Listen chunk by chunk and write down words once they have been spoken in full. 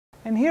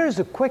And here's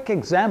a quick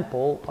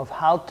example of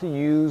how to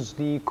use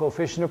the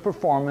coefficient of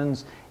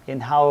performance in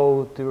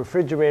how the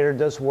refrigerator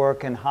does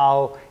work and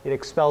how it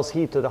expels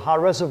heat to the hot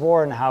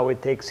reservoir and how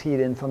it takes heat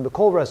in from the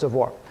cold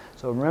reservoir.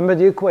 So remember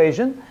the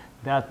equation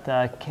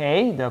that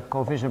K, the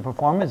coefficient of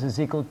performance, is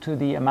equal to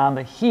the amount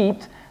of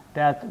heat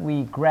that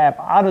we grab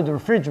out of the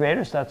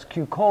refrigerator, so that's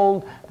Q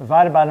cold,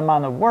 divided by the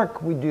amount of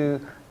work we do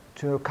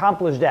to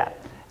accomplish that.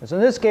 And so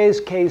in this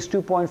case, K is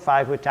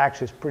 2.5, which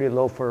actually is pretty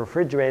low for a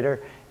refrigerator.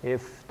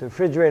 If the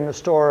refrigerator in the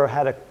store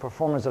had a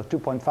performance of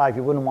 2.5,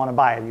 you wouldn't want to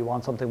buy it. You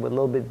want something with a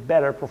little bit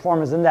better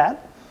performance than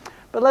that.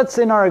 But let's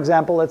say in our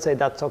example, let's say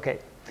that's okay.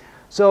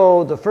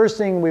 So the first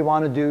thing we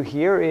want to do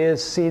here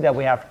is see that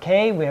we have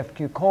K, we have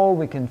Q cold,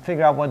 we can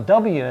figure out what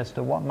W is,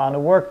 the amount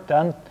of work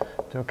done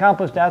to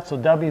accomplish that. So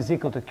W is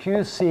equal to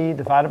QC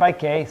divided by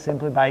K,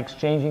 simply by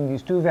exchanging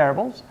these two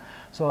variables.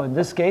 So in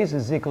this case,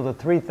 it's equal to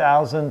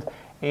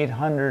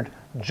 3,800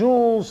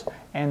 joules,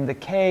 and the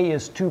K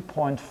is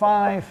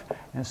 2.5,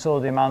 and so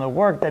the amount of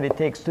work that it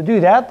takes to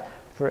do that,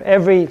 for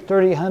every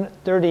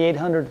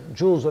 3,800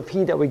 joules of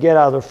heat that we get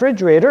out of the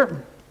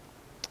refrigerator,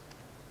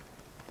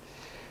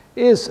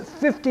 is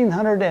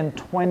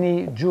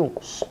 1,520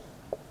 joules.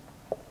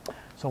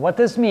 So what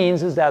this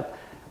means is that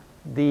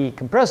the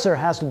compressor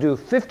has to do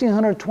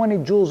 1,520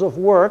 joules of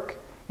work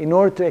in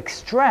order to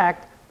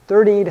extract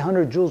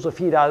 3,800 joules of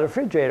heat out of the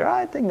refrigerator.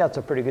 I think that's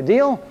a pretty good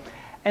deal.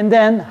 And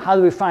then how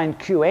do we find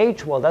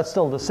QH? Well, that's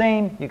still the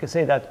same. You can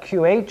say that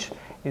QH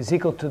is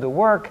equal to the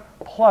work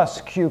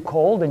plus Q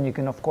cold, and you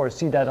can of course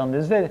see that on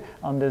this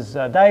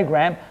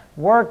diagram.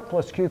 Work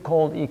plus Q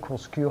cold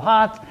equals Q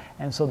hot,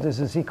 and so this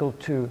is equal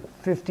to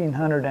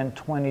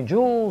 1,520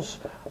 joules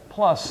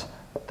plus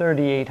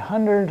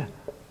 3,800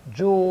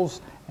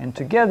 joules, and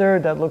together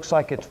that looks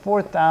like it's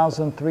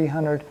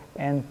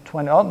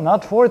 4,320. Oh,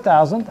 not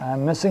 4,000.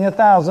 I'm missing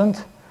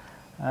 1,000.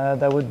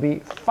 That would be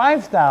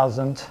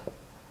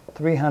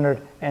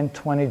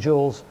 5,320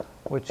 joules,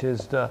 which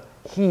is the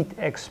heat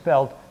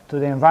expelled to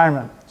the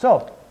environment.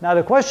 So now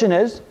the question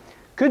is,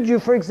 could you,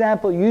 for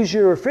example, use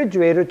your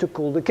refrigerator to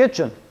cool the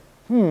kitchen?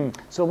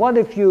 So what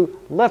if you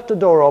left the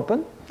door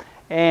open,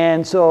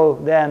 and so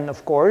then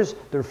of course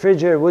the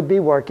refrigerator would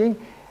be working,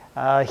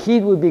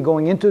 heat would be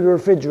going into the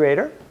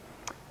refrigerator,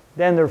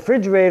 then the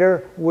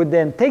refrigerator would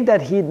then take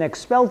that heat and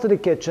expel to the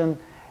kitchen,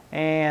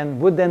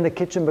 and would then the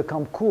kitchen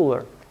become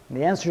cooler? And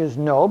the answer is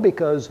no,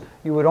 because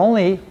you would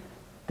only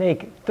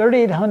take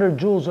 3,800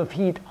 joules of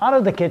heat out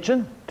of the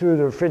kitchen through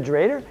the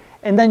refrigerator,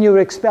 and then you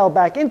would expel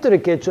back into the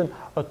kitchen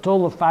a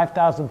total of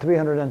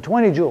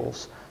 5,320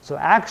 joules. So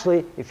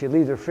actually, if you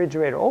leave the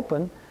refrigerator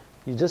open,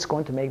 you're just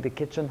going to make the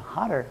kitchen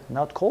hotter,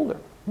 not colder.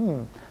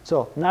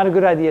 So not a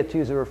good idea to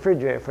use a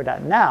refrigerator for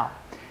that. Now,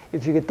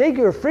 if you could take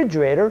your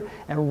refrigerator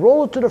and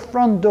roll it to the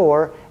front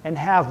door and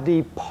have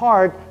the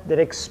part that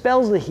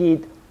expels the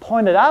heat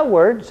pointed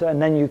outwards,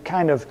 and then you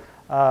kind of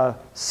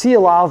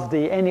seal off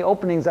any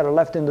openings that are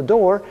left in the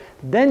door,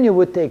 then you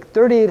would take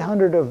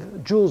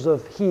 3,800 joules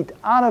of heat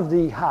out of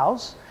the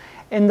house,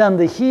 and then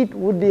the heat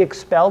would be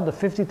expelled, the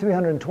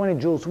 5,320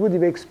 joules would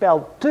be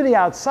expelled to the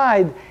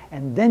outside,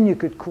 and then you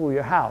could cool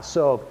your house.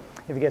 So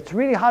if it gets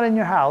really hot in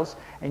your house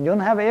and you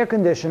don't have an air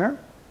conditioner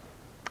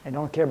and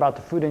don't care about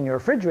the food in your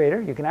refrigerator,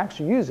 you can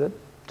actually use it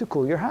to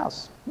cool your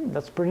house.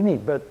 That's pretty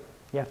neat, but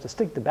you have to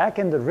stick the back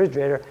end of the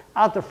refrigerator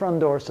out the front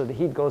door so the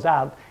heat goes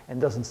out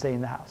and doesn't stay in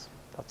the house.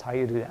 That's how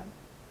you do that.